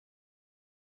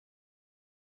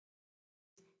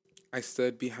I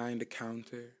stood behind a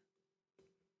counter.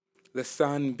 The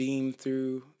sun beamed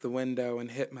through the window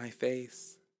and hit my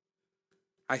face.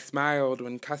 I smiled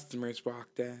when customers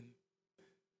walked in.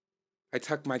 I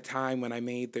took my time when I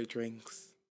made their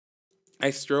drinks. I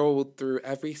strolled through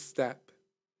every step.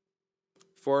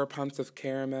 4 pumps of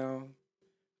caramel,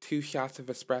 2 shots of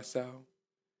espresso,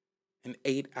 and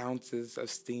 8 ounces of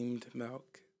steamed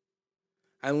milk.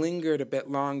 I lingered a bit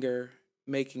longer,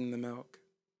 making the milk.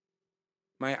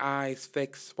 My eyes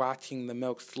fixed, watching the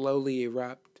milk slowly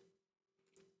erupt.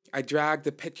 I dragged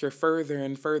the pitcher further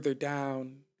and further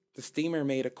down. The steamer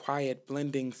made a quiet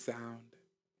blending sound.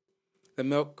 The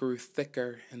milk grew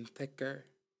thicker and thicker.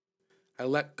 I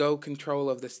let go control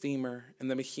of the steamer,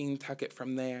 and the machine took it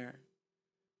from there.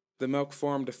 The milk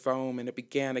formed a foam, and it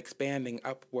began expanding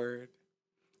upward.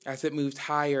 As it moved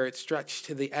higher, it stretched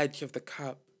to the edge of the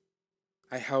cup.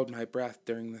 I held my breath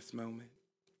during this moment.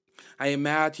 I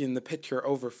imagined the pitcher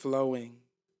overflowing.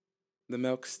 The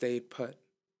milk stayed put.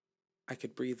 I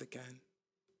could breathe again.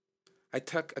 I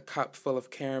took a cup full of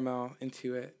caramel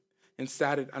into it and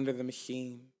sat it under the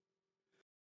machine.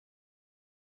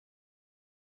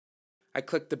 I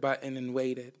clicked the button and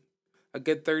waited. A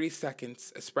good 30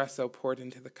 seconds, espresso poured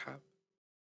into the cup.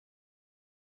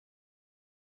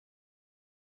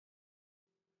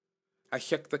 I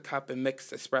shook the cup and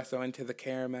mixed espresso into the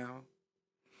caramel.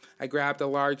 I grabbed a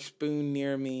large spoon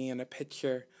near me and a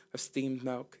pitcher of steamed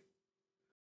milk.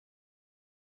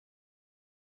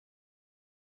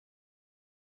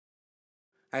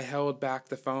 I held back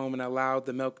the foam and allowed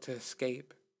the milk to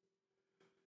escape.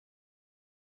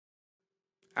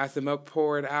 As the milk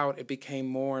poured out, it became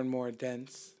more and more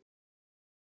dense.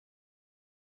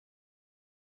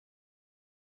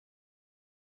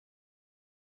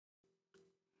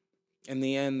 In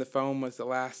the end, the foam was the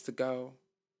last to go.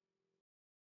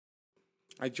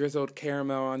 I drizzled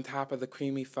caramel on top of the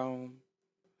creamy foam.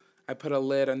 I put a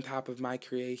lid on top of my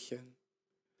creation.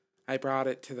 I brought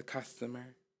it to the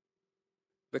customer.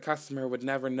 The customer would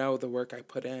never know the work I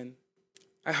put in.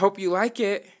 "I hope you like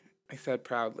it," I said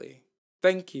proudly.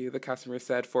 "Thank you," the customer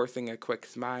said, forcing a quick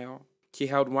smile. She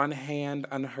held one hand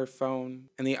on her phone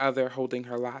and the other holding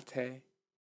her latte.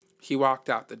 She walked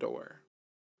out the door.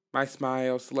 My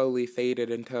smile slowly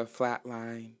faded into a flat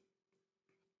line.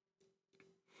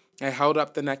 I held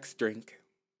up the next drink.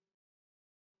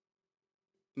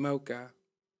 Mocha.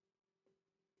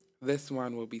 This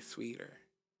one will be sweeter.